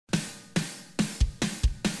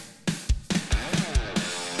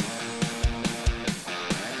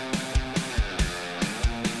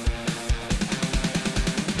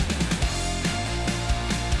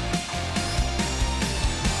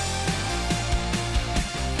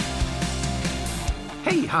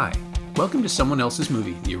Hey, hi. Welcome to Someone Else's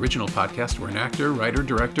Movie, the original podcast where an actor, writer,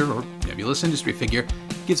 director, or nebulous industry figure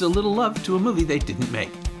gives a little love to a movie they didn't make.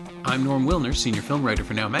 I'm Norm Wilner, senior film writer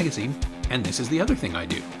for Now Magazine, and this is the other thing I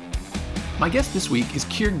do. My guest this week is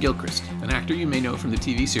Keir Gilchrist, an actor you may know from the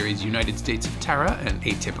TV series United States of Tara and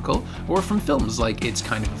Atypical, or from films like It's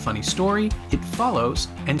Kind of a Funny Story, It Follows,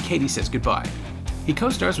 and Katie Says Goodbye. He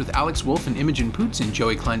co-stars with Alex Wolff and Imogen Poots in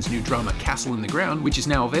Joey Klein's new drama Castle in the Ground, which is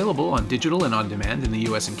now available on digital and on demand in the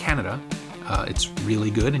US and Canada. It's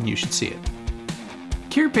really good and you should see it.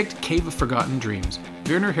 Keir picked Cave of Forgotten Dreams,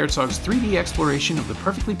 Werner Herzog's 3D exploration of the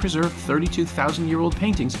perfectly preserved 32,000-year-old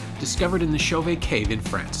paintings discovered in the Chauvet Cave in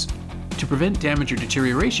France. To prevent damage or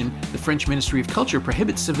deterioration, the French Ministry of Culture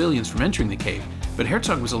prohibits civilians from entering the cave, but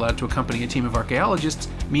Herzog was allowed to accompany a team of archaeologists,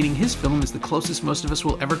 meaning his film is the closest most of us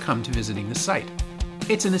will ever come to visiting the site.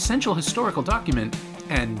 It's an essential historical document,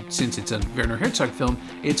 and since it's a Werner Herzog film,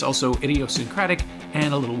 it's also idiosyncratic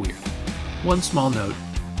and a little weird. One small note,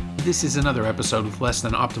 this is another episode with less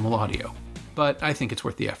than optimal audio, but I think it's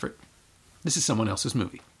worth the effort. This is Someone Else's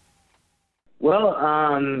Movie. Well,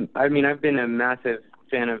 I've been a massive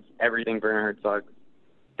fan of everything Werner Herzog's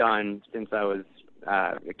done since I was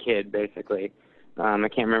a kid, basically. I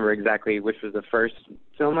can't remember exactly which was the first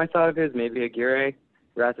film I saw of his, maybe Aguirre,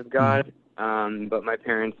 Wrath of God. But my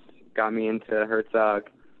parents got me into Herzog,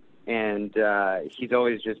 and he's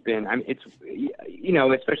always just been,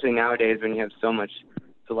 especially nowadays when you have so much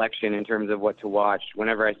selection in terms of what to watch,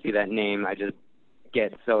 whenever I see that name, I just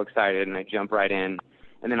get so excited and I jump right in.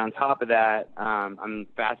 And then on top of that, I'm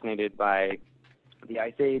fascinated by the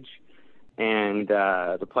Ice Age and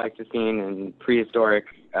the Pleistocene and prehistoric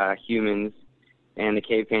humans and the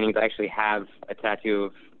cave paintings. I actually have a tattoo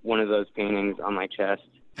of one of those paintings on my chest.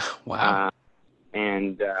 Wow.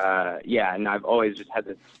 And I've always just had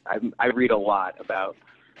this, I read a lot about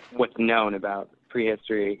what's known about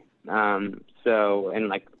prehistory. And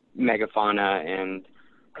like megafauna and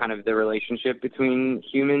kind of the relationship between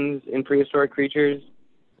humans and prehistoric creatures.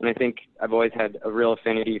 And I think I've always had a real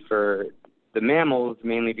affinity for the mammals,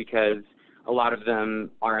 mainly because a lot of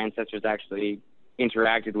them our ancestors actually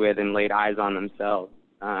interacted with and laid eyes on themselves.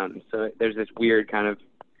 So there's this weird kind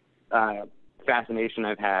of fascination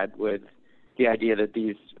I've had with the idea that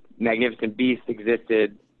these magnificent beasts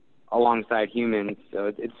existed alongside humans.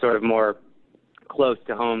 So it's sort of more close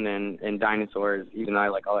to home than dinosaurs, even though I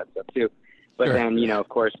like all that stuff too. But sure. Then, of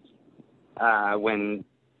course, when,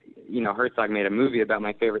 Herzog made a movie about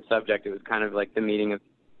my favorite subject, it was kind of like the meeting of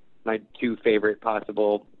my two favorite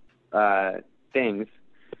possible things.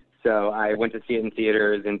 So I went to see it in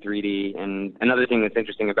theaters in 3D. And another thing that's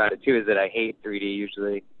interesting about it too is that I hate 3D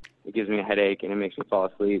usually. It gives me a headache and it makes me fall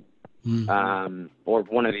asleep. Mm-hmm. Or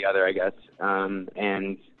one or the other, I guess.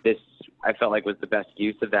 And this, I felt like, was the best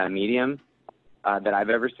use of that medium that I've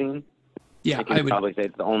ever seen. Yeah, I would probably say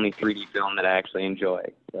it's the only 3D film that I actually enjoy.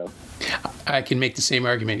 So I can make the same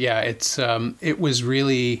argument. Yeah, it was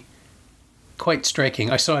really quite striking.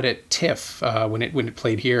 I saw it at TIFF when it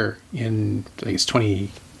played here in, I think it's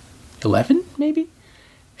 2011 maybe,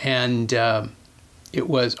 and it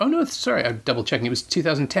was, I'm double checking. It was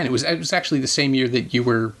 2010. It was actually the same year that you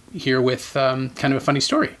were here with Kind of a Funny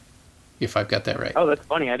Story, if I've got that right. Oh, that's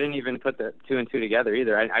funny. I didn't even put the two and two together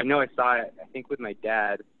either. I know I saw it, I think, with my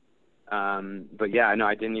dad. But yeah, no,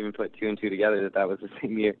 I didn't even put two and two together that was the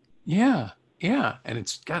same year. Yeah. And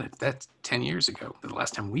that's 10 years ago, the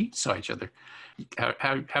last time we saw each other.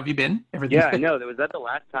 How have you been? Everything? Yeah, no, was that the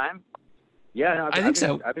last time? Yeah, no, I think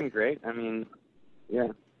so. I've been great. I mean, yeah.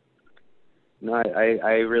 No,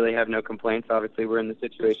 I really have no complaints. Obviously, we're in the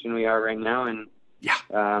situation we are right now, and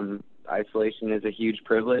isolation is a huge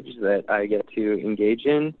privilege that I get to engage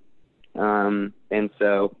in. And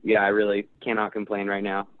so, yeah, I really cannot complain right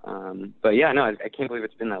now. But yeah, no, I can't believe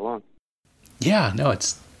it's been that long. Yeah, no,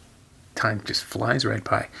 time just flies right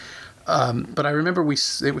by. But I remember it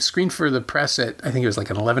was screened for the press at, I think it was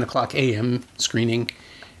like an 11 o'clock a.m. screening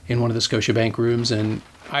in one of the Scotiabank rooms, and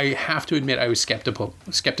I have to admit I was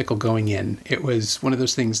skeptical going in. It was one of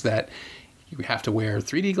those things that you have to wear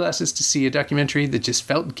 3D glasses to see a documentary that just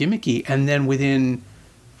felt gimmicky, and then within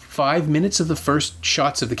 5 minutes of the first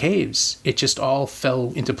shots of the caves, it just all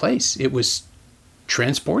fell into place. It was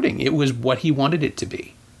transporting. It was what he wanted it to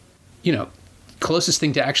be. Closest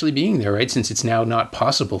thing to actually being there, right? Since it's now not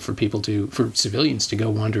possible for civilians to go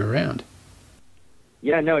wander around.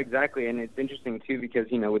 Yeah, no, exactly. And it's interesting too, because,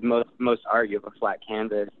 with most art, you have a flat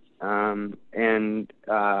canvas. And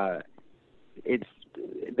it's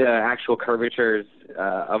the actual curvatures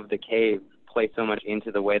of the cave play so much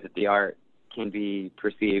into the way that the art can be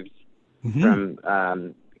perceived from,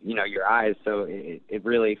 your eyes. So it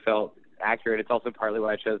really felt accurate. It's also partly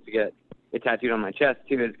why I chose to get it tattooed on my chest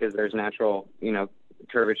too, is because there's natural,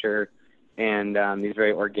 curvature and these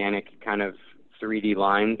very organic kind of 3D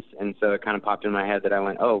lines. And so it kind of popped in my head that I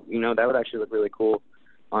went, oh, that would actually look really cool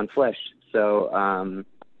on flesh. So,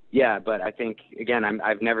 yeah, but I think, again,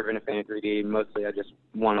 I've never been a fan of 3D. Mostly I just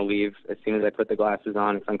want to leave as soon as I put the glasses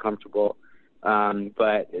on. It's uncomfortable.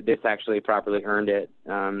 But this actually properly earned it.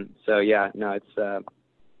 So, yeah, no, it's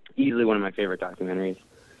easily one of my favorite documentaries.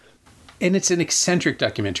 And it's an eccentric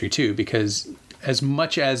documentary, too, because as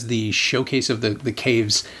much as the showcase of the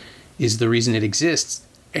caves is the reason it exists,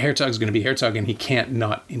 Herzog's going to be Herzog, and he can't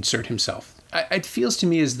not insert himself. It feels to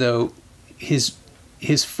me as though his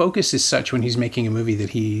focus is such when he's making a movie that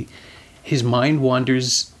his mind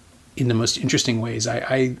wanders in the most interesting ways.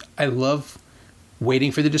 I love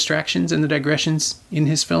waiting for the distractions and the digressions in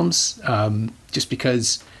his films, just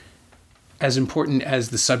because, as important as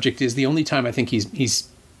the subject is, the only time I think he's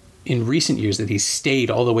in recent years that he's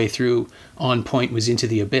stayed all the way through on point was Into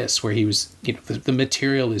the Abyss, where he was, the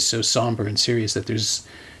material is so somber and serious that there's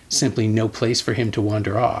simply no place for him to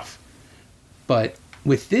wander off. But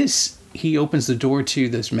with this, he opens the door to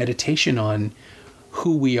this meditation on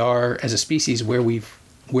who we are as a species, where we've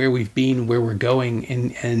been, where we're going,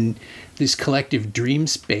 and this collective dream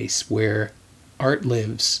space where art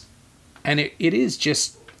lives. And it is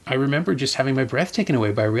just, I remember just having my breath taken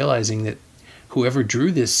away by realizing that whoever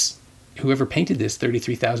painted this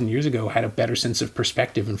 33,000 years ago had a better sense of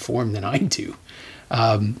perspective and form than I do.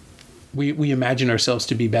 We imagine ourselves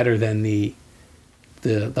to be better than the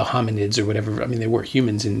hominids or whatever. I mean, they were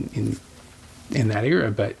humans in that era,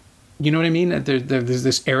 but you know what I mean? There's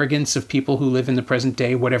this arrogance of people who live in the present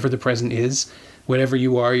day, whatever the present is, whatever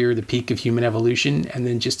you are, you're the peak of human evolution. And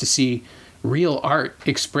then just to see real art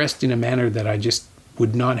expressed in a manner that I just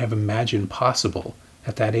would not have imagined possible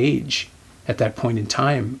at that age, at that point in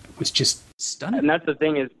time, was just stunning. And that's the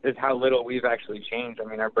thing is how little we've actually changed. I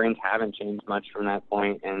mean, our brains haven't changed much from that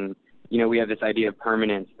point. And, we have this idea of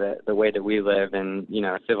permanence, that the way that we live, and,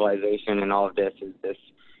 civilization and all of this is this,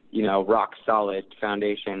 rock solid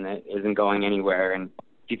foundation that isn't going anywhere. And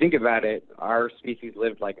if you think about it, our species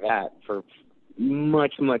lived like that for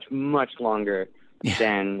much, much, much longer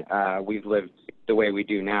than we've lived the way we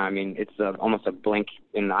do now. I mean, it's almost a blink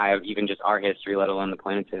in the eye of even just our history, let alone the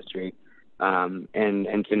planet's history. And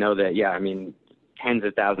to know that, I mean, tens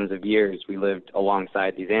of thousands of years we lived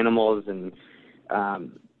alongside these animals, and,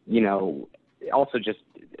 also just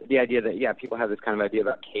the idea that, people have this kind of idea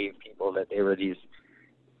about cave people, that they were these,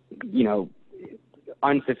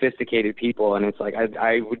 unsophisticated people. And it's like,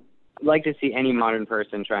 I would like to see any modern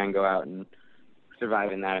person try and go out and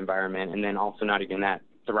survive in that environment, and then also not even that,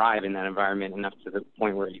 thrive in that environment enough to the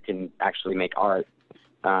point where you can actually make art.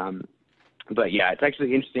 But yeah, it's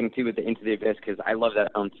actually interesting too with the Into the Abyss, because I love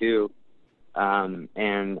that film too.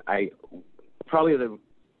 And I probably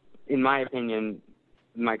in my opinion,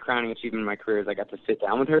 my crowning achievement in my career is I got to sit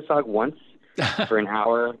down with Herzog once for an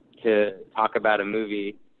hour to talk about a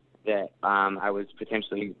movie that I was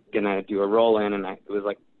potentially gonna do a role in, and it was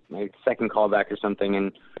like my second callback or something,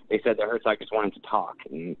 and they said that Herzog just wanted to talk,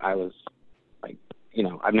 and I was like,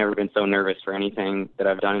 I've never been so nervous for anything that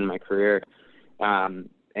I've done in my career.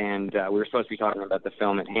 And we were supposed to be talking about the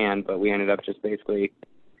film at hand, but we ended up just basically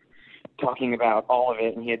talking about all of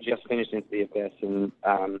it, and he had just finished Into the Abyss, and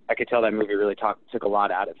I could tell that movie really took a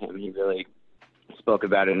lot out of him. He really spoke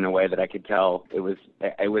about it in a way that I could tell it was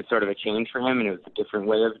sort of a change for him, and it was a different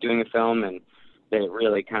way of doing a film, and that it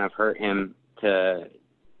really kind of hurt him to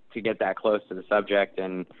get that close to the subject,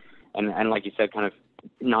 and like you said, kind of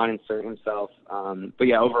not insert himself. But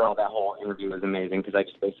yeah, overall that whole interview was amazing, because I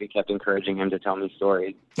just basically kept encouraging him to tell me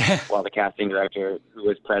stories while the casting director who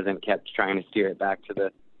was present kept trying to steer it back to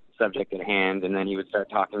the subject at hand. And then he would start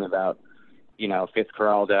talking about,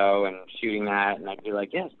 Fitzcarraldo and shooting that, and I'd be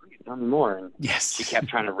like, yes, please tell me more. And yes, he kept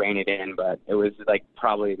trying to rein it in, but it was like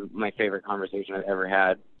probably my favorite conversation I've ever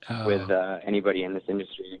had with anybody in this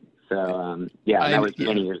industry. So that was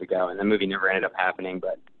many years ago, and the movie never ended up happening,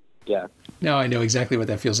 but yeah. No, I know exactly what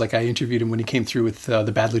that feels like. I interviewed him when he came through with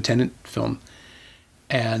the Bad Lieutenant film,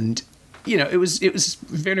 and it was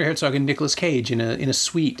Werner Herzog and Nicolas Cage in a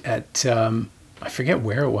suite at I forget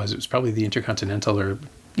where it was. It was probably the Intercontinental or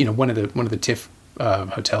one of the TIFF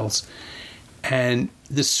hotels, and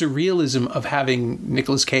the surrealism of having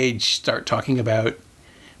Nicolas Cage start talking about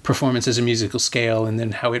performance as a musical scale, and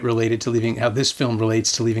then how it related to how this film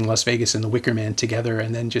relates to leaving Las Vegas and The Wicker Man together,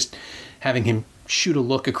 and then just having him shoot a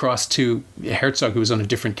look across to Herzog, who was on a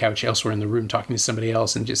different couch elsewhere in the room talking to somebody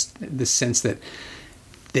else, and just the sense that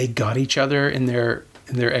they got each other in their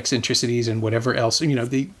eccentricities and whatever else.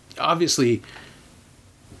 Obviously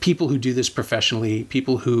people who do this professionally,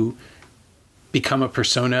 people who become a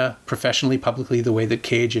persona professionally, publicly, the way that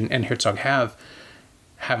Cage and Herzog have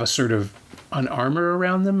a sort of an armor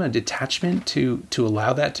around them, a detachment to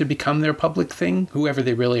allow that to become their public thing. Whoever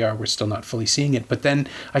they really are, we're still not fully seeing it. But then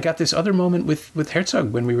I got this other moment with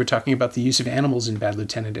Herzog when we were talking about the use of animals in Bad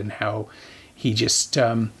Lieutenant and how he just,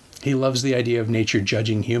 he loves the idea of nature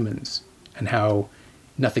judging humans and how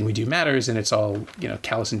nothing we do matters and it's all,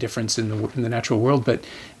 callous indifference in the natural world. But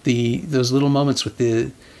those little moments with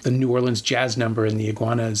the New Orleans jazz number and the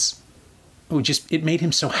iguanas, it made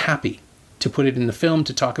him so happy to put it in the film,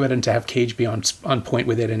 to talk about it, and to have Cage be on point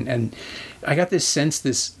with it. And I got this sense,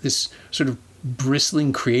 this sort of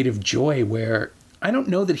bristling creative joy where I don't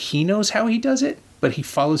know that he knows how he does it, but he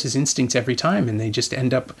follows his instincts every time, and they just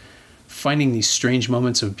end up finding these strange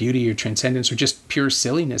moments of beauty or transcendence or just pure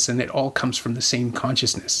silliness, and it all comes from the same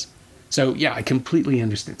consciousness. So yeah, I completely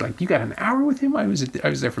understand. Like, you got an hour with him? I was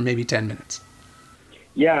there for maybe 10 minutes.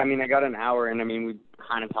 Yeah, I mean, I got an hour, and I mean, we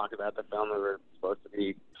kind of talked about the film we were supposed to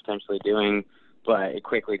be potentially doing, but it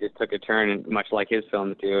quickly just took a turn, much like his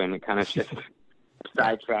films do, and it kind of just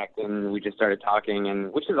sidetracked, and we just started talking,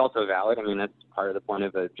 and which is also valid. I mean, that's part of the point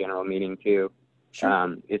of a general meeting too,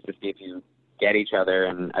 sure. Is to see if you get each other,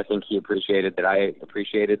 and I think he appreciated that I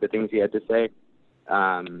appreciated the things he had to say,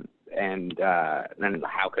 and then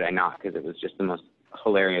how could I not? Because it was just the most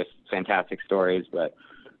hilarious, fantastic stories. But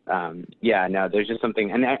there's just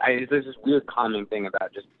something, and there's this weird calming thing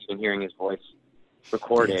about just even hearing his voice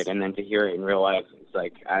recorded, yes. And then to hear it in real life, it's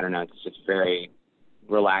like, I don't know, it's just very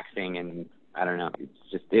relaxing, and I don't know,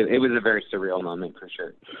 it's just it was a very surreal moment for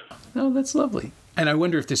sure. Oh, that's lovely. And I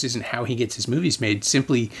wonder if this isn't how he gets his movies made,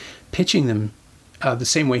 simply pitching them the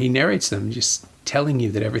same way he narrates them, just telling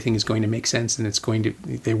you that everything is going to make sense and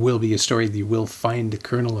there will be a story, that you will find the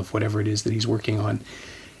kernel of whatever it is that he's working on.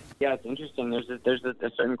 Yeah, it's interesting. There's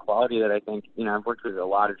a certain quality that I think, I've worked with a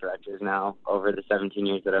lot of directors now over the 17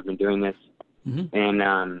 years that I've been doing this, mm-hmm.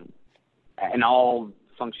 and all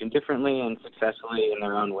function differently and successfully in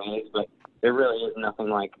their own ways, but there really is nothing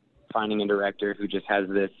like finding a director who just has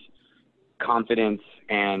this confidence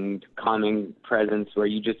and calming presence where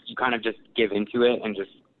you kind of just give into it and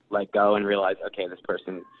just let go and realize, okay, this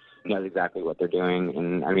person knows exactly what they're doing.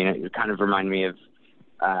 And I mean, it kind of reminds me of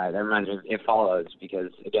It Follows, because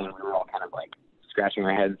again, we were all kind of like scratching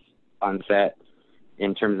our heads on set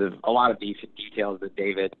in terms of a lot of these details that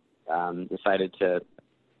David decided to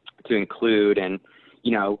include. And,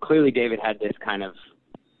 clearly David had this kind of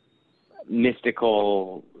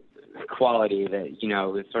mystical quality that,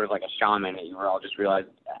 was sort of like a shaman that you were all just realized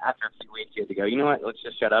after a few weeks you had to go, you know what, let's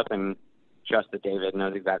just shut up and trust that David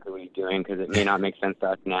knows exactly what he's doing, because it may not make sense to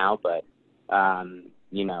us now, but,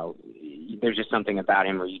 there's just something about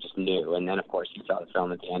him where you just knew. And then, of course, you saw the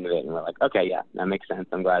film at the end of it and we're like, okay, yeah, that makes sense.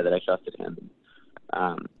 I'm glad that I trusted him.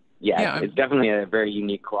 It's definitely a very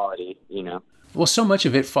unique quality, Well, so much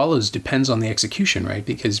of It Follows depends on the execution, right?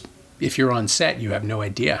 Because if you're on set, you have no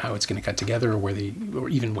idea how it's going to cut together, or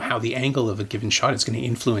even how the angle of a given shot is going to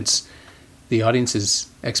influence the audience's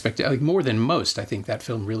expectation. Like, more than most, I think that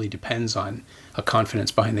film really depends on a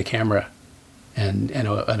confidence behind the camera and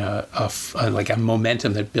a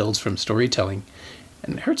momentum that builds from storytelling.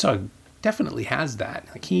 And Herzog definitely has that.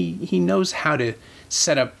 Like, he knows how to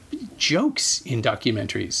set up jokes in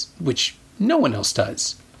documentaries, which no one else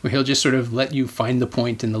does. Where he'll just sort of let you find the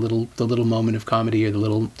point in the little moment of comedy, or the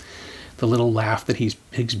little laugh that he's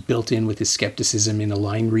built in with his skepticism in a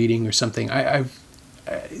line reading or something.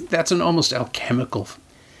 That's an almost alchemical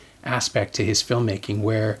aspect to his filmmaking,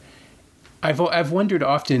 where I've wondered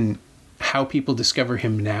often how people discover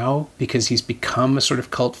him now, because he's become a sort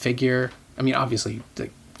of cult figure. I mean, obviously,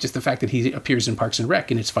 just the fact that he appears in Parks and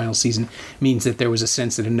Rec in its final season means that there was a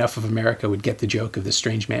sense that enough of America would get the joke of this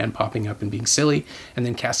strange man popping up and being silly, and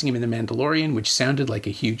then casting him in The Mandalorian, which sounded like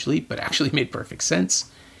a huge leap, but actually made perfect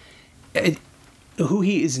sense. Who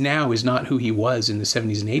he is now is not who he was in the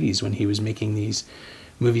 70s and 80s when he was making these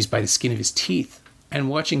movies by the skin of his teeth. And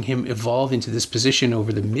watching him evolve into this position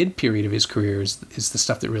over the mid-period of his career is the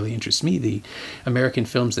stuff that really interests me. The American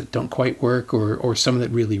films that don't quite work, or some that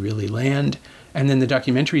really, really land. And then the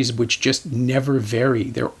documentaries, which just never vary.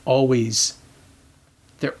 They're always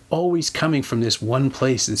coming from this one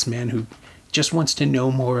place, this man who just wants to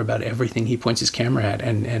know more about everything he points his camera at.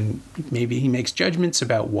 And maybe he makes judgments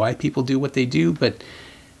about why people do what they do, but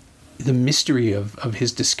the mystery of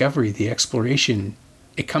his discovery, the exploration,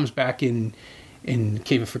 it comes back in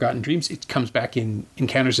Cave of Forgotten Dreams. It comes back in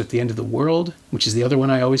Encounters at the End of the World, which is the other one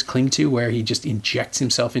I always cling to, where he just injects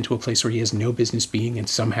himself into a place where he has no business being and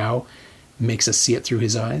somehow makes us see it through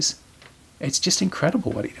his eyes. It's just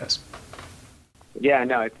incredible what he does. Yeah,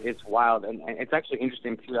 no, it's wild, and it's actually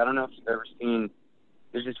interesting too. I don't know if you've ever seen.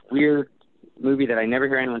 There's this weird movie that I never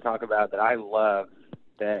hear anyone talk about that I love.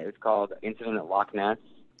 That is called Incident at Loch Ness.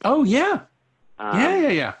 Oh yeah,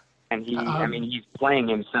 yeah. And he's playing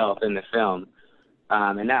himself in the film,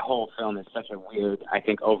 and that whole film is such a weird, I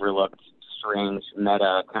think, overlooked, strange,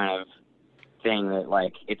 meta kind of thing that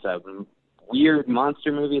like it's a weird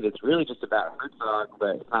monster movie that's really just about Herzog,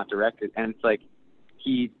 but it's not directed, and it's like.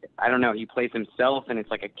 I don't know, he plays himself and it's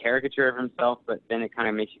like a caricature of himself, but then it kind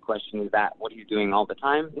of makes you question, is that what he's doing all the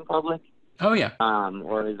time in public? Oh, yeah.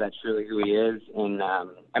 Or is that truly who he is? And,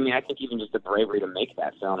 I mean, I think even just the bravery to make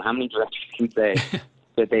that film, how many directors can say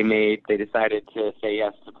that they decided to say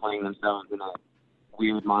yes to playing themselves in a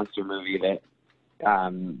weird monster movie that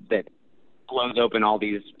blows open all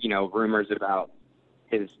these, rumors about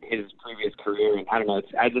his previous career. And I don't know,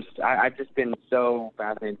 I've just been so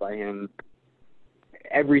fascinated by him.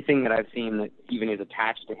 Everything that I've seen that even is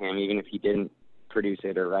attached to him, even if he didn't produce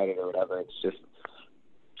it or write it or whatever, it's just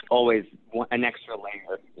always an extra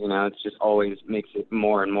layer. It's just always makes it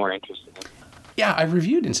more and more interesting. Yeah, I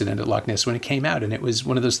reviewed Incident at Loch Ness when it came out, and it was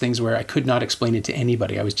one of those things where I could not explain it to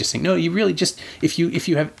anybody. I was just saying, no, you really just, if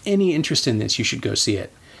you have any interest in this, you should go see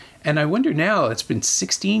it. And I wonder now, it's been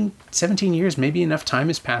 16, 17 years, maybe enough time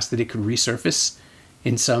has passed that it could resurface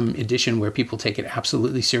in some edition where people take it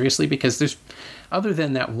absolutely seriously, because there's, other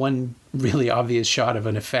than that one really obvious shot of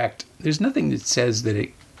an effect, there's nothing that says that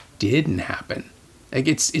it didn't happen. Like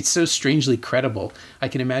it's so strangely credible. I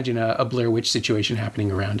can imagine a Blair Witch situation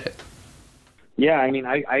happening around it. Yeah, I mean,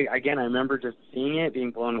 I remember just seeing it, being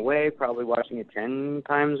blown away, probably watching it 10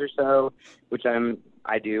 times or so, which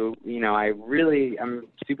I do. I'm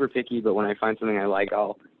super picky, but when I find something I like,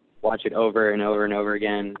 I'll watch it over and over and over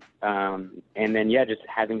again. And then, just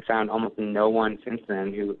having found almost no one since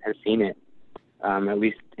then who has seen it, at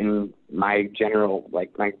least in my general,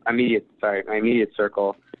 my immediate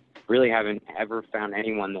circle, really haven't ever found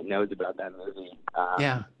anyone that knows about that movie.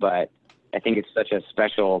 But I think it's such a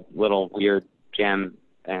special little weird gem.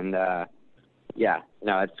 And,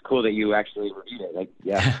 it's cool that you actually reviewed it.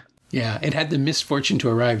 Yeah, it had the misfortune to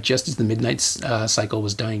arrive just as the Midnight cycle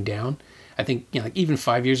was dying down. I think, even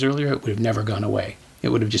 5 years earlier, it would have never gone away. It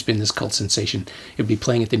would have just been this cult sensation. It would be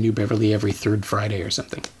playing at the New Beverly every third Friday or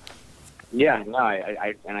something. Yeah, no,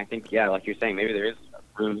 I think, like you're saying, maybe there is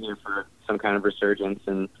room here for some kind of resurgence.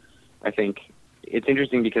 And I think it's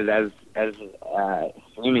interesting because as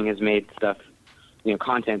streaming has made stuff,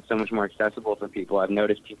 content so much more accessible for people, I've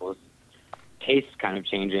noticed people's tastes kind of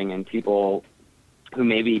changing, and people who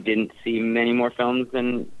maybe didn't see many more films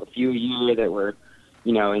than a few a year that were,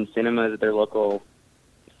 in cinemas at their local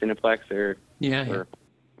Cineplex or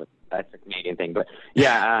that's a Canadian thing. But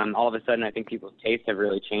all of a sudden I think people's tastes have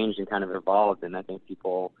really changed and kind of evolved. And I think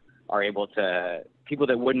people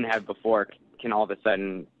that wouldn't have before can all of a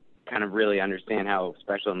sudden kind of really understand how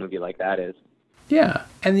special a movie like that is. Yeah.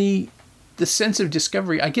 And the sense of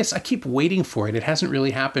discovery, I guess I keep waiting for it. It hasn't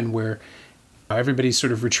really happened where everybody's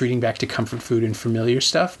sort of retreating back to comfort food and familiar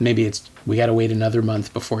stuff. Maybe we got to wait another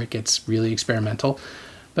month before it gets really experimental.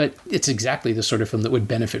 But it's exactly the sort of film that would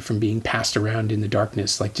benefit from being passed around in the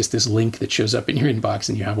darkness, like just this link that shows up in your inbox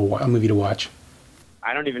and you have a movie to watch.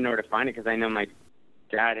 I don't even know where to find it because I know my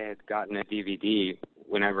dad had gotten a DVD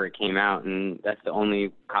whenever it came out, and that's the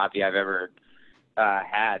only copy I've ever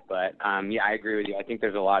had. But I agree with you. I think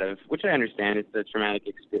there's a lot of, which I understand, it's a traumatic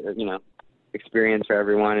experience for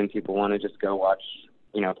everyone, and people want to just go watch,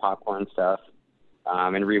 popcorn stuff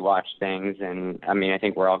and rewatch things. And I mean, I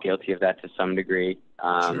think we're all guilty of that to some degree.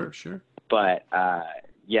 Sure. But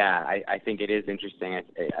I think it is interesting.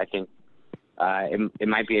 I think it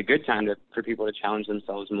might be a good time for people to challenge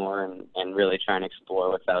themselves more and really try and explore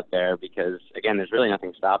what's out there, because again, there's really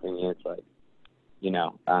nothing stopping you. It's like,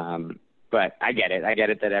 but I get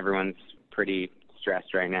it that everyone's pretty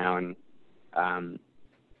stressed right now. And,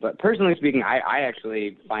 but personally speaking, I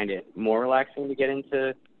actually find it more relaxing to get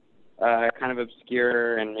into kind of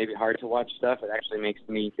obscure and maybe hard to watch stuff. It actually makes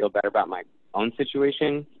me feel better about my own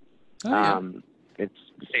situation. It's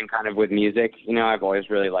the same kind of with music. I've always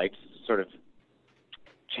really liked sort of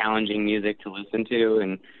challenging music to listen to.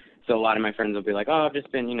 And so a lot of my friends will be like, oh, I've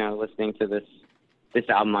just been, listening to this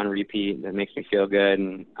album on repeat that makes me feel good.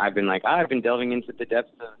 And I've been like, I've been delving into the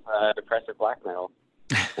depths of depressive black metal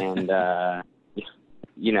and,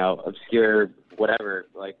 obscure whatever,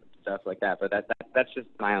 like stuff like that. But that's just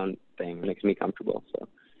my own thing. It makes me comfortable. So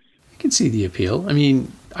I can see the appeal. I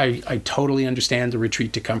mean, I totally understand the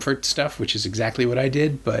retreat to comfort stuff, which is exactly what I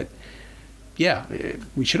did. But yeah,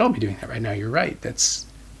 we should all be doing that right now. You're right.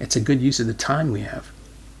 It's a good use of the time we have.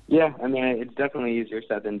 Yeah, I mean, it's definitely easier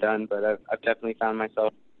said than done, but I've definitely found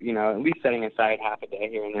myself, at least setting aside half a day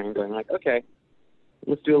here and there and going like, okay,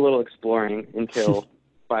 let's do a little exploring until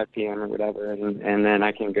 5 p.m. or whatever, and then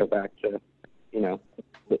I can go back to,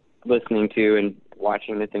 listening to and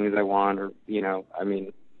watching the things I want, or, I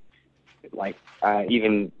mean, like,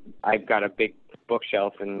 even I've got a big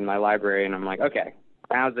bookshelf in my library, and I'm like, okay,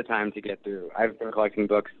 now's the time to get through. I've been collecting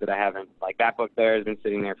books that I haven't, like that book there has been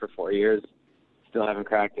sitting there for 4 years, still haven't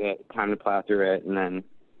cracked it, time to plow through it, and then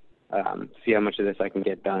see how much of this I can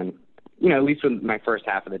get done, at least with my first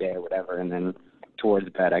half of the day or whatever, and then towards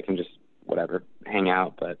bed I can just, whatever, hang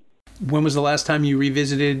out. But when was the last time you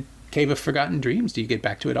revisited Cave of Forgotten Dreams? Do you get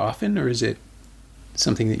back to it often, or is it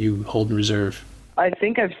something that you hold in reserve? I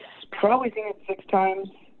think I've probably seen it 6 times.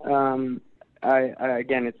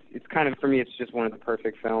 Again, it's kind of, for me, it's just one of the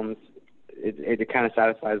perfect films. It kind of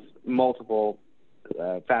satisfies multiple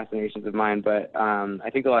fascinations of mine, but I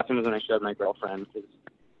think the last time was when I showed my girlfriend, because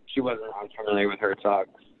she wasn't unfamiliar with Herzog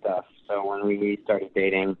stuff. So when we started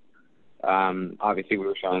dating, obviously we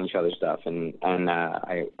were showing each other stuff, and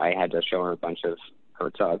I had to show her a bunch of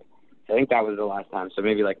Herzog. So I think that was the last time. So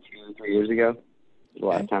maybe like 2-3 years ago, the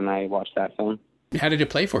last time I watched that film. How did it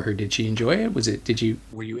play for her? Did she enjoy it?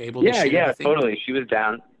 Were you able to share anything? Yeah, totally. She was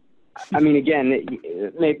down. I mean, again,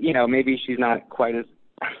 maybe she's not quite as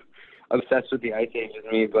obsessed with the Ice Age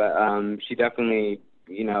as me, but she definitely,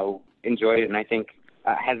 enjoyed it, and I think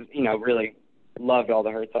has, really loved all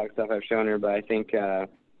the Herzog stuff I've shown her. But I think, the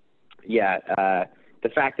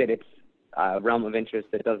fact that it's a realm of interest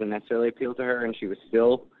that doesn't necessarily appeal to her, and she was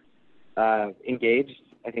still engaged,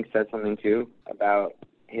 I think says something too about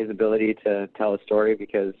his ability to tell a story.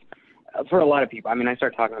 Because for a lot of people, I mean, I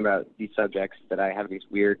start talking about these subjects that I have these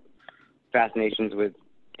weird fascinations with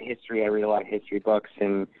history. I read a lot of history books,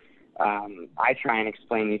 and I try and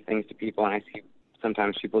explain these things to people, and I see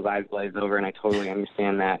sometimes people's eyes glaze over, and I totally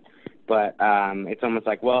understand that. But it's almost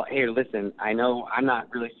like, well, hey, listen, I know I'm not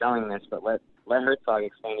really selling this, but let Herzog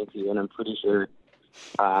explain it to you, and I'm pretty sure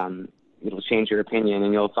it'll change your opinion,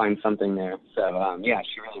 and you'll find something there. So,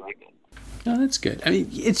 she really liked it. No, that's good. I mean,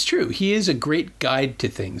 it's true. He is a great guide to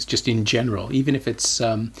things, just in general, even if it's...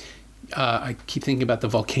 I keep thinking about the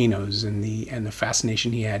volcanoes and the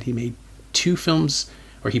fascination he had. He made 2 films,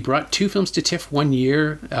 or he brought 2 films to TIFF one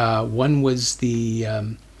year. One was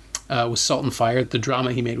was Salt and Fire, the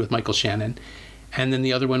drama he made with Michael Shannon, and then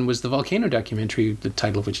the other one was the volcano documentary, the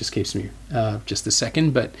title of which escapes me just a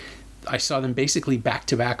second. But I saw them basically back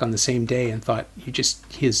to back on the same day and thought,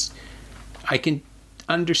 I can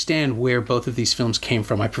understand where both of these films came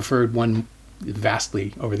from. I preferred one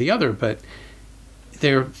vastly over the other, but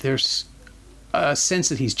there's a sense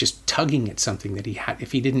that he's just tugging at something that he had.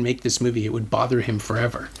 If he didn't make this movie, it would bother him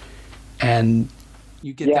forever. And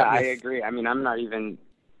you get that. Yeah, I agree. I mean, I'm not even.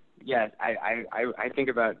 Yeah, I think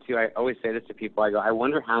about too. I always say this to people. I go, I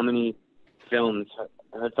wonder how many films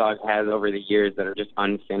Herzog has over the years that are just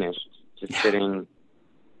unfinished, just sitting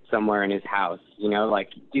somewhere in his house. Like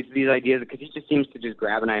these ideas, because he just seems to just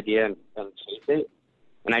grab an idea and chase it.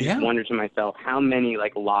 And I just wonder to myself, how many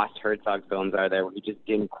like lost Herzog films are there where he just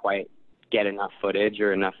didn't quite get enough footage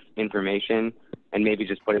or enough information, and maybe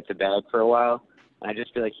just put it to bed for a while. And I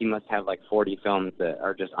just feel like he must have like 40 films that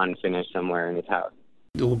are just unfinished somewhere in his house.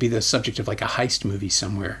 It will be the subject of like a heist movie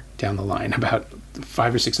somewhere down the line about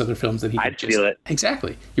 5 or 6 other films that he I'd feel it.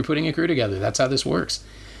 Exactly. You're putting a crew together. That's how this works.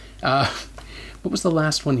 What was the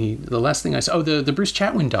last one the last thing I saw? Oh, the Bruce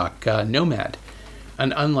Chatwin doc, Nomad.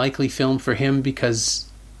 An unlikely film for him because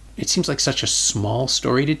it seems like such a small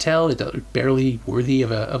story to tell. It's barely worthy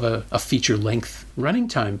of a feature-length running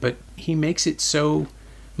time, but he makes it so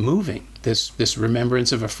moving. This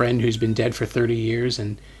remembrance of a friend who's been dead for 30 years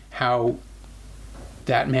and how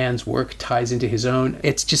that man's work ties into his own.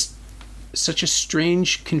 It's just such a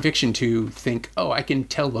strange conviction to think, oh, I can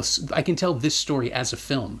tell this story as a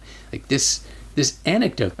film. Like this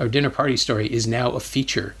anecdote or dinner party story is now a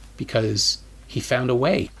feature because he found a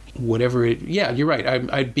way. Whatever it, yeah, you're right.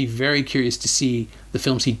 I'd be very curious to see the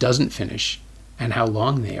films he doesn't finish and how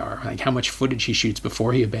long they are, like how much footage he shoots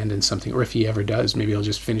before he abandons something, or if he ever does, maybe he'll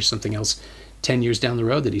just finish something else 10 years down the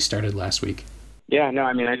road that he started last week. Yeah, no,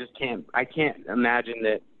 I mean, I can't imagine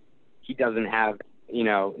that he doesn't have,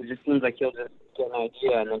 it just seems like he'll just get an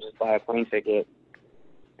idea and then just buy a plane ticket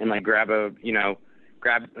and like grab a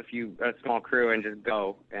small crew and just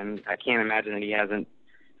go. And I can't imagine that he hasn't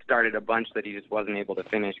started a bunch that he just wasn't able to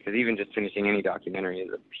finish, because even just finishing any documentary is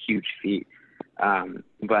a huge feat.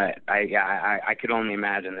 But I could only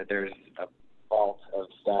imagine that there's a vault of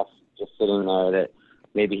stuff just sitting there that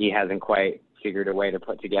maybe he hasn't quite figured a way to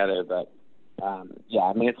put together. But yeah,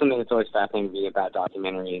 I mean, it's something that's always fascinating to me about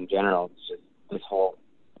documentary in general. It's just this whole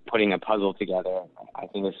putting a puzzle together, I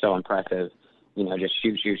think is so impressive. You know, just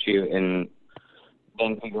shoot, and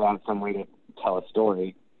then figure out some way to tell a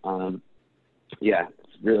story. Yeah,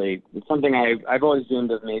 it's something I've always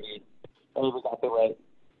dreamed of. Maybe if I ever got the right,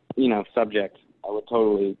 subject, I would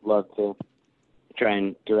totally love to try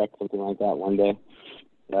and direct something like that one day.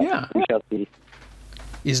 Yeah. We shall see.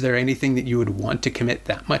 Is there anything that you would want to commit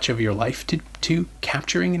that much of your life to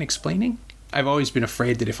capturing and explaining? I've always been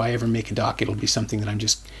afraid that if I ever make a doc, it'll be something that I'm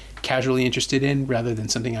just casually interested in rather than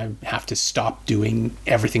something I have to stop doing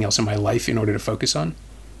everything else in my life in order to focus on.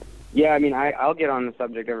 Yeah, I mean, I'll get on the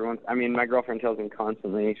subject every once. I mean, my girlfriend tells me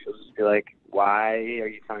constantly. She'll just be like, "Why are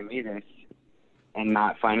you telling me this?" and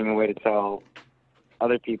not finding a way to tell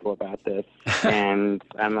other people about this. And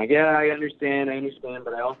I'm like, "Yeah, I understand,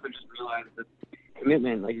 but I also just realized the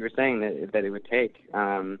commitment, like you were saying, that it would take."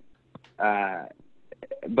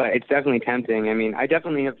 But it's definitely tempting. I mean, I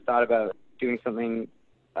definitely have thought about doing something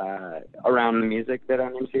around the music that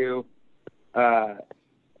I'm into.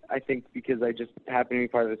 I think because I just happen to be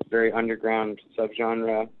part of this very underground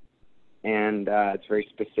subgenre, and it's very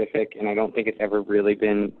specific, and I don't think it's ever really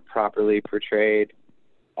been properly portrayed.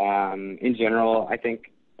 In general, I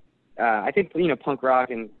think punk rock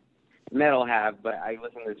and metal have, but I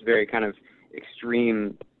listen to this very kind of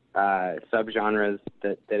extreme subgenres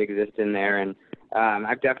that exist in there, and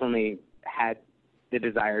I've definitely had the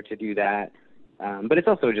desire to do that. But it's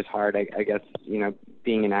also just hard, I guess,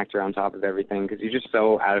 being an actor on top of everything, because you're just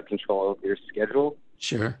so out of control of your schedule.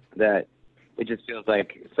 Sure. That it just feels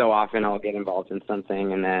like so often I'll get involved in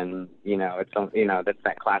something, and then, that's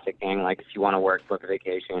that classic thing, like, if you want to work, book a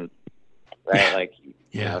vacation, right? Like,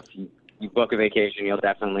 if you book a vacation, you'll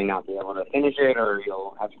definitely not be able to finish it, or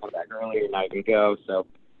you'll have to come back early or not even go. So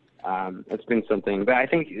it's been something. But I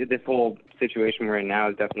think this whole situation we're in now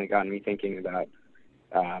has definitely gotten me thinking about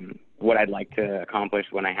what I'd like to accomplish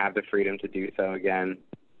when I have the freedom to do so again.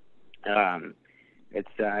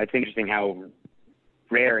 It's interesting how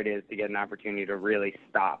rare it is to get an opportunity to really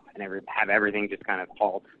stop and have everything just kind of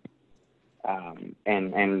halt,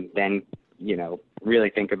 and then really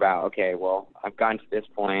think about, okay, well, I've gotten to this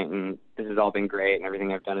point and this has all been great and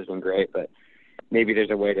everything I've done has been great, but maybe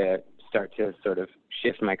there's a way to start to sort of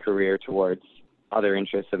shift my career towards other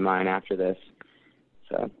interests of mine after this.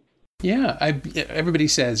 So. Yeah, everybody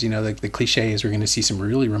says, the cliche is we're going to see some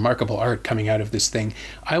really remarkable art coming out of this thing.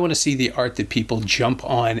 I want to see the art that people jump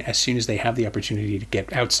on as soon as they have the opportunity to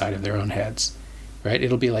get outside of their own heads, right?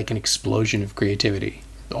 It'll be like an explosion of creativity,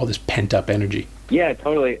 all this pent-up energy. Yeah,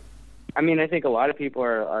 totally. I mean, I think a lot of people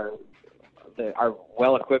are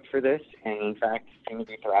well-equipped for this, and in fact seem to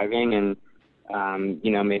be thriving, and,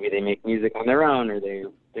 maybe they make music on their own, or they're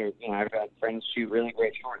I've had friends shoot really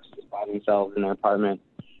great shorts just by themselves in their apartment.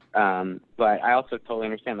 But I also totally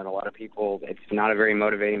understand that a lot of people, it's not a very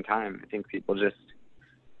motivating time. I think people just,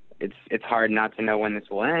 it's hard not to know when this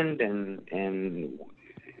will end and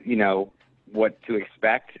what to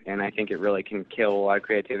expect. And I think it really can kill a lot of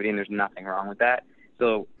creativity, and there's nothing wrong with that.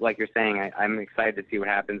 So like you're saying, I'm excited to see what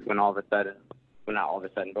happens when all of a sudden, well, not all of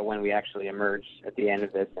a sudden, but when we actually emerge at the end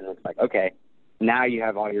of this, and it's like, okay, now you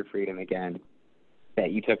have all your freedom again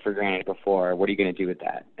that you took for granted before. What are you going to do with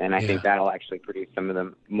that? And I think that'll actually produce some of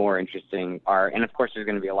the more interesting art. And of course, there's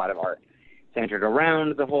going to be a lot of art centered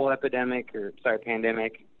around the whole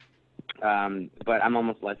pandemic. But I'm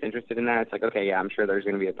almost less interested in that. It's like, okay, yeah, I'm sure there's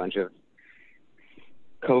going to be a bunch of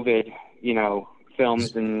COVID,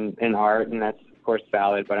 films and art, and that's of course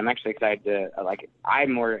valid. But I'm actually excited to,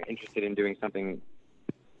 I'm more interested in doing something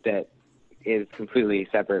that is completely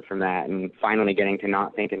separate from that, and finally getting to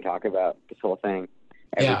not think and talk about this whole thing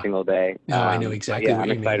every single day. No, I know exactly what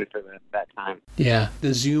you mean. I'm excited for that time. Yeah,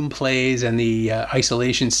 the Zoom plays and the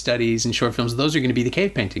isolation studies and short films, those are going to be the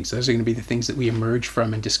cave paintings. Those are going to be the things that we emerge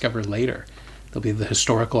from and discover later. They'll be the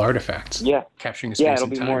historical artifacts. Yeah. Capturing the space and time.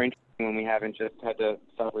 Yeah, it'll be more interesting when we haven't just had to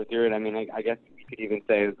suffer through it. I mean, I guess you could even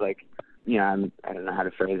say it's like, I don't know how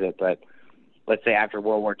to phrase it, but let's say after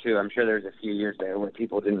World War II, I'm sure there's a few years there where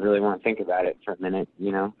people didn't really want to think about it for a minute,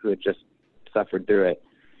 who had just suffered through it.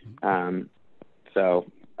 So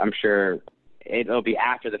I'm sure it'll be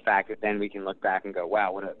after the fact that then we can look back and go,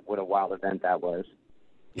 wow, what a wild event that was.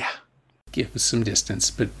 Yeah. Give us some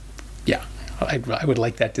distance, but yeah, I would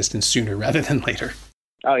like that distance sooner rather than later.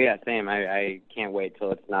 Oh yeah, same. I can't wait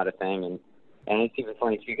till it's not a thing. And it's even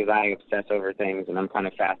funny too, because I obsess over things and I'm kind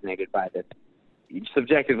of fascinated by this.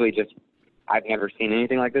 Subjectively, just I've never seen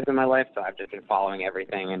anything like this in my life, so I've just been following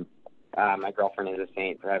everything. And my girlfriend is a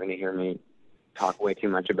saint for having to hear me talk way too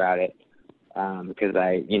much about it, because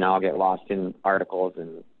I'll get lost in articles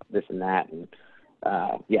and this and that. And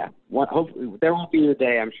hopefully there won't be a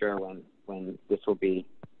day, I'm sure, when this will be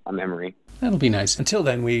a memory. That'll be nice. Until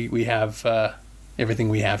then, we have everything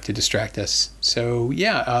we have to distract us. So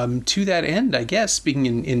to that end, I guess,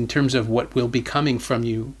 speaking in terms of what will be coming from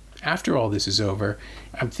you after all this is over,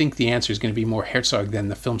 I think the answer is going to be more Herzog than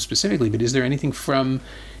the film specifically, but is there anything from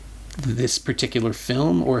this particular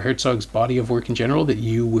film or Herzog's body of work in general that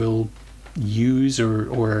you will use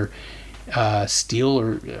or steal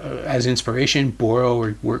or as inspiration, borrow,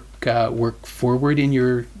 or work forward in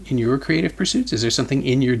your creative pursuits? Is there something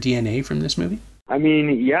in your DNA from this movie? I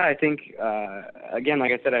mean, yeah, I think again,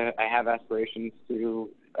 like I said, I have aspirations to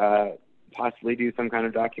possibly do some kind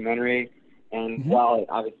of documentary. And while it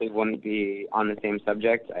obviously wouldn't be on the same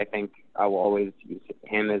subject, I think I will always use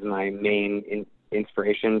him as my main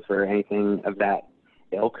inspiration for anything of that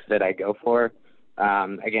ilk that I go for.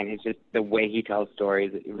 Again, it's just the way he tells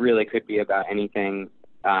stories. It really could be about anything.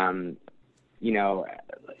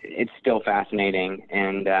 It's still fascinating.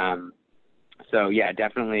 And so, yeah,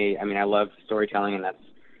 definitely. I mean, I love storytelling, and that's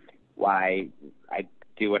why I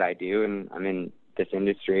do what I do, and I'm in this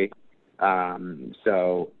industry.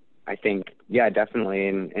 So I think, yeah, definitely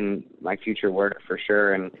in my future work for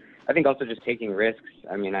sure. And I think also just taking risks.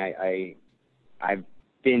 I mean, I've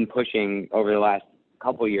been pushing over the last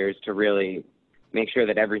couple years to really make sure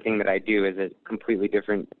that everything that I do is a completely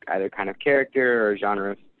different either kind of character or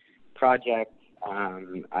genre of project.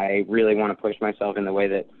 I really want to push myself in the way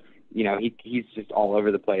that, he's just all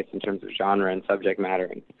over the place in terms of genre and subject matter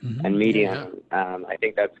and medium. Yeah. I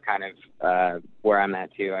think that's kind of where I'm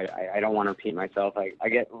at too. I don't want to repeat myself. I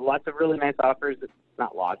get lots of really nice offers.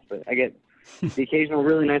 Not lots, but I get the occasional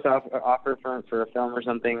really nice offer for a film or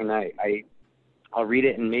something, and I'll read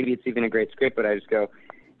it, and maybe it's even a great script, but I just go,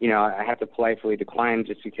 I have to politely decline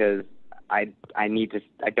just because I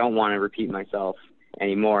don't want to repeat myself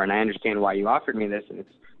anymore. And I understand why you offered me this, and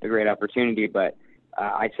it's a great opportunity, but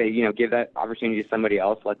I'd say, give that opportunity to somebody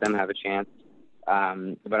else, let them have a chance.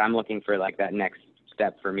 But I'm looking for like that next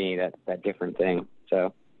step for me, that different thing.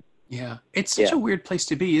 So. Yeah. It's such a weird place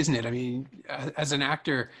to be, isn't it? I mean, as an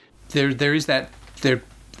actor, there is that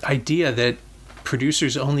idea that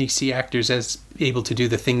producers only see actors as able to do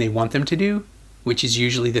the thing they want them to do, which is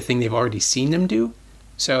usually the thing they've already seen them do.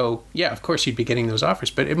 So, yeah, of course you'd be getting those offers,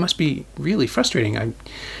 but it must be really frustrating.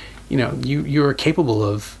 You're capable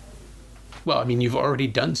of, you've already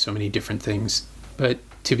done so many different things, but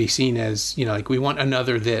to be seen as, we want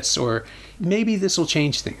another this, or maybe this will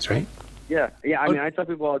change things, right? Yeah. I mean, I tell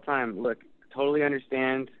people all the time, look, totally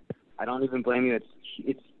understand. I don't even blame you.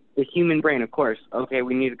 It's the human brain, of course. Okay,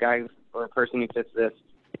 we need a guy or a person who fits this.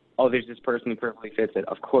 Oh, there's this person who perfectly fits it.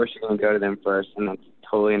 Of course you're going to go to them first, and that's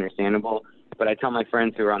totally understandable. But I tell my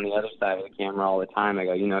friends who are on the other side of the camera all the time, I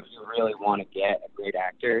go, if you really want to get a great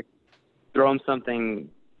actor, throw them something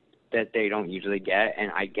that they don't usually get,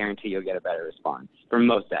 and I guarantee you'll get a better response from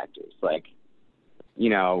most actors. Like,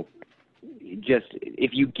 just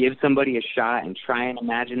if you give somebody a shot and try and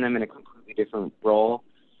imagine them in a completely different role,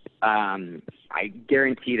 I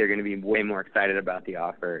guarantee they're going to be way more excited about the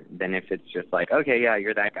offer than if it's just like, okay, yeah,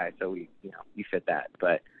 you're that guy, so you fit that.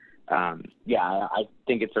 But I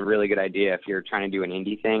think it's a really good idea if you're trying to do an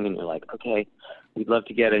indie thing and you're like, okay, we'd love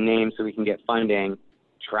to get a name so we can get funding.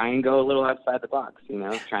 Try and go a little outside the box.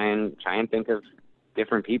 Try and think of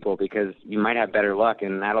different people, because you might have better luck,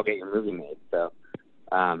 and that'll get your movie made. So,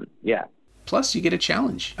 yeah. Plus, you get a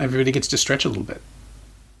challenge. Everybody gets to stretch a little bit.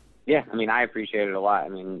 Yeah, I mean, I appreciate it a lot. I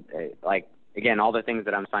mean, again, all the things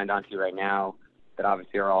that I'm signed onto right now that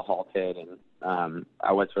obviously are all halted, and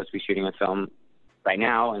I was supposed to be shooting a film right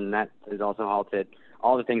now, and that is also halted.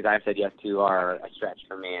 All the things I've said yes to are a stretch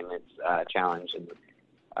for me, and it's a challenge. And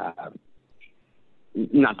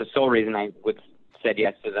not the sole reason I would said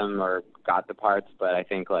yes to them or got the parts, but I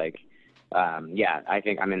think I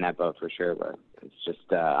think I'm in that boat for sure. But it's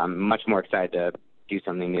just I'm much more excited to do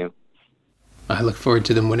something new. I look forward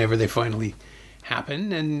to them whenever they finally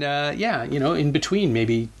happen. And in between,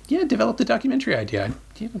 maybe, develop the documentary idea.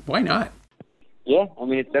 Why not? Yeah, I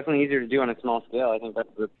mean, it's definitely easier to do on a small scale. I think that's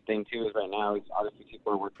the thing, too, is right now, obviously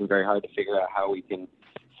people are working very hard to figure out how we can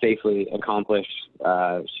safely accomplish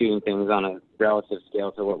shooting things on a relative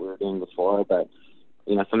scale to what we were doing before. But,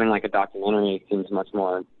 something like a documentary seems much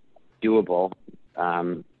more doable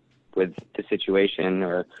with the situation,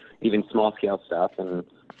 or even small-scale stuff and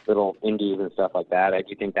little indies and stuff like that. I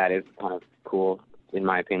do think that is kind of cool, in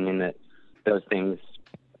my opinion, that those things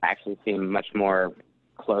actually seem much more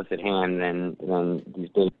close at hand than these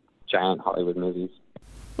big, giant Hollywood movies.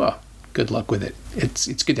 Well, good luck with it.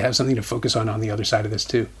 It's good to have something to focus on the other side of this,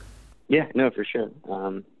 too. Yeah, no, for sure.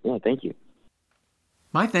 Thank you.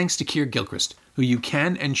 My thanks to Keir Gilchrist, who you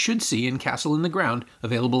can and should see in Castle in the Ground,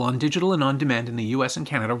 available on digital and on demand in the US and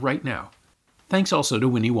Canada right now. Thanks also to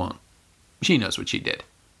Winnie Wong. She knows what she did.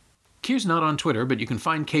 Keir's not on Twitter, but you can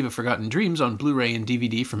find Cave of Forgotten Dreams on Blu-ray and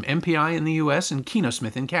DVD from MPI in the US and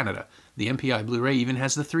Kinosmith in Canada. The MPI Blu-ray even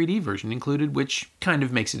has the 3D version included, which kind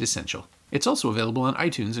of makes it essential. It's also available on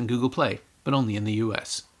iTunes and Google Play, but only in the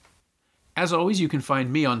US. As always, you can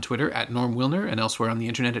find me on Twitter at Norm Wilner and elsewhere on the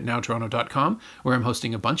internet at nowtoronto.com, where I'm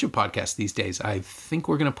hosting a bunch of podcasts these days. I think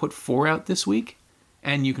we're going to put 4 out this week.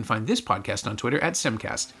 And you can find this podcast on Twitter at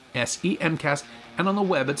Semcast, S-E-M-Cast, and on the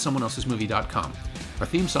web at someoneelsesmovie.com. Our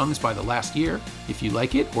theme song is by The Last Year. If you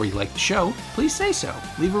like it or you like the show, please say so.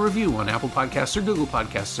 Leave a review on Apple Podcasts or Google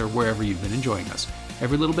Podcasts or wherever you've been enjoying us.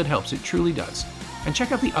 Every little bit helps, it truly does. And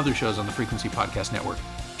check out the other shows on the Frequency Podcast Network.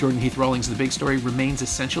 Jordan Heath Rawlings' The Big Story remains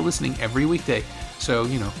essential listening every weekday, so,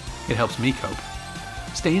 it helps me cope.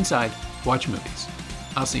 Stay inside, watch movies.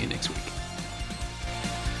 I'll see you next week.